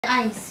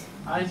eyes.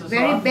 Eyes also.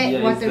 Very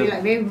bad, watery,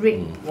 like very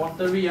red.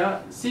 Watery,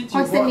 since you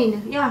Constantly,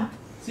 bought. yeah.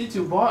 Since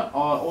you bought,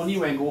 or only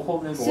when go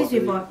home then go Since we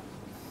watery? bought.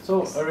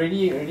 So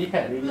already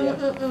had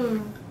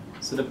already.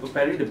 So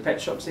apparently the pet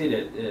shop say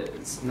that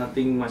it's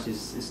nothing much.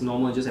 It's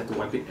normal. Just have to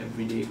wipe it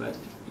every day, but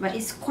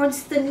it's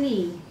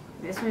constantly.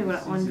 That's why we're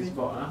wondering.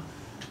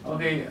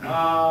 Okay.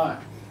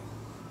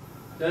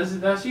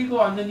 Does she go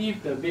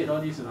underneath the bed all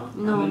this or not?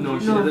 No,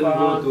 she doesn't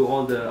go to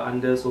all the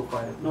under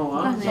sofa. No,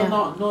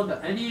 so no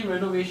any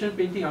renovation,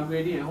 painting,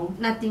 upgrading at home?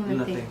 Nothing.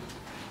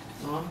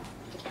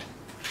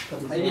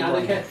 Any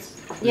other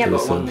cats? Yeah,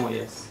 got one more.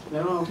 Yes.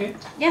 That one okay?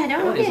 Yeah,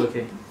 that one is okay.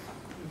 okay.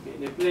 Okay,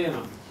 they play or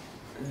not?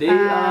 They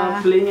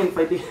are playing and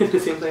fighting at the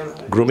same time.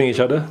 Grooming each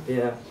other?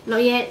 Yeah.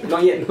 Not yet.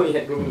 Not yet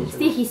grooming each other.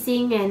 Still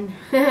hissing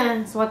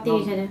and swatting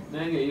each other. They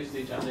don't get used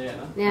to each other yet,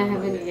 huh? Yeah,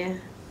 haven't yet.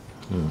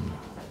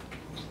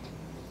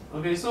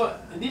 Okay, so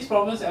these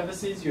problems ever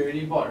since you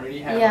already bought already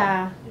have?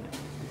 Yeah.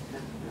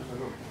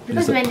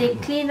 Because when they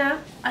clean up,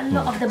 a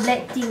lot of the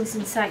black things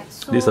inside.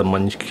 So This is a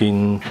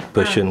Munchkin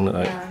Persian,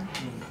 right? yeah.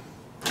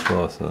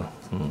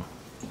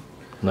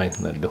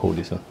 Nice, like the whole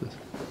this one.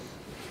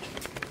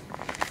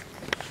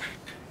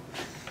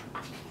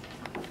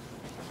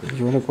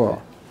 You wanna go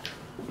out?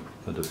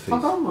 How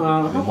come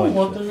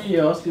watery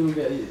you all still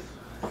get it?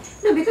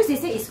 No, because they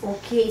say it's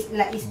okay. It's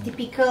like it's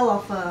typical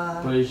of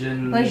a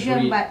Persian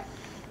breed. But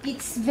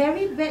it's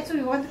very bad. So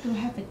we wanted to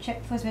have a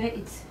check first whether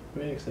it's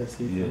Very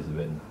excessive. Yes,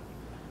 Ben.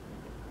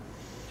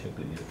 Check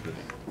the ear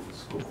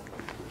first. Cool.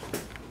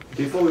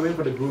 Before we went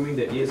for the grooming,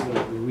 the ears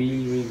were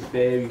really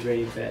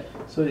very bad.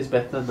 So it's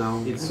better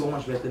now. It's so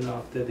much better now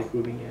after the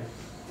grooming. Yeah.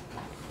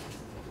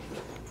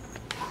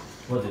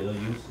 What did you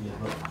use?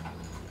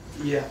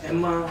 Yeah,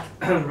 Emma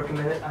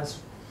recommended us.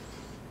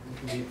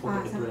 We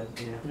forgot the brand.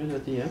 Yeah. Very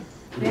dirty, yeah?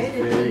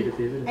 very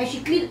dirty. And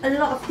she cleaned a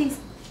lot of things.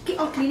 Keep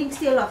on cleaning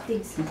still a lot of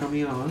things. Still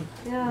coming out, huh?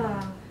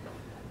 Yeah.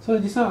 So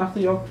this one after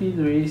you all clean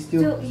already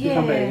still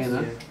come back again,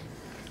 huh?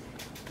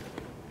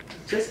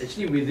 Just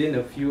actually within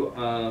a few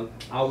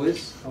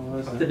hours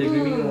after the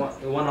grooming,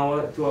 1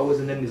 hour, 2 hours,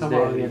 and then it's Come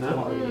there. out again, Come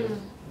out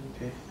again.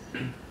 Okay.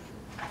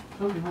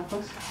 Come you home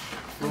first.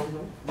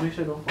 Make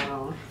sure don't fall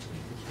out,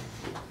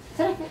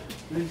 huh?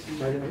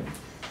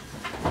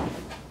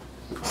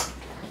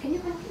 Can you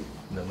come?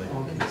 No,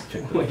 let's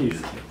check the What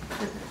is it?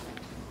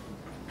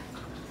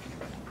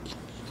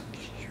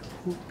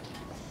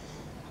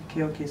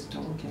 Okay,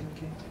 smell. Okay.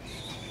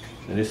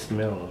 Any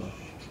smell?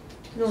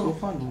 No. So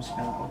far, no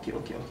smell. Okay.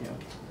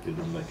 You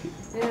don't like it?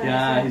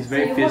 Yeah, he's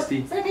very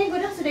thirsty. So then go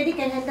down so Daddy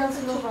can handle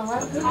some for a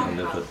while.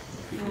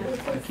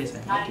 Okay, sir.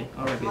 Okay,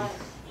 alright,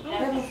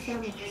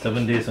 baby.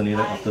 7 days only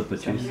right after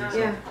purchase.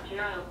 Yeah.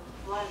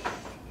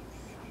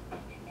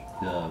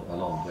 Yeah, a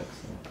lot of wax.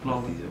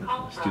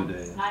 Still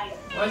there.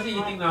 What is he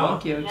eating now?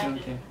 Okay.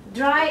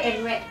 Dry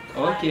and wet.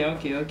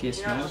 Okay,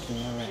 smell. Okay,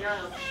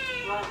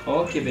 alright.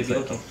 Okay, baby,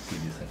 okay.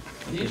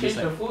 Did you change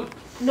the food?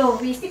 No,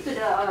 we stick to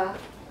the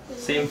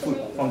Same food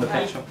from the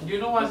pet shop. Do you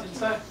know what's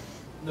inside?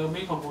 The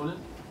main component?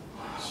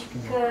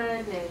 chicken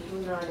and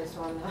tuna, that's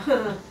all.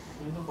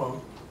 No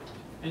problem.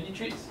 Any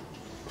treats?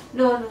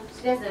 No,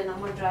 that's the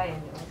normal dry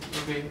and the one.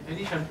 Okay.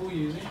 Any shampoo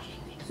you using?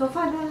 So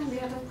far, no, we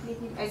haven't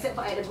cleaned it. Except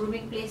for at the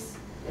grooming place.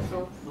 That's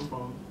all. No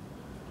problem.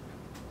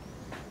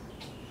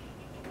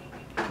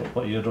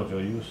 What eardrops you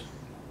use?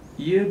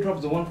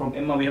 Eardrops, the one from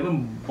Emma. We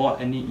haven't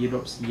bought any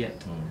eardrops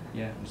yet.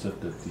 Yeah. It's a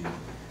dirty.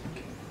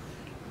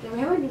 Yeah, we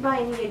haven't buy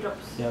any eye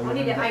drops. Yeah,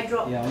 only the eye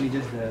drop. Yeah, only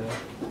just the...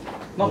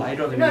 Not eye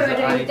drop, No,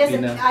 the eye that's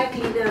cleaner. an eye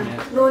cleaner.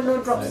 Yeah.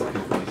 No drops.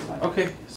 Okay.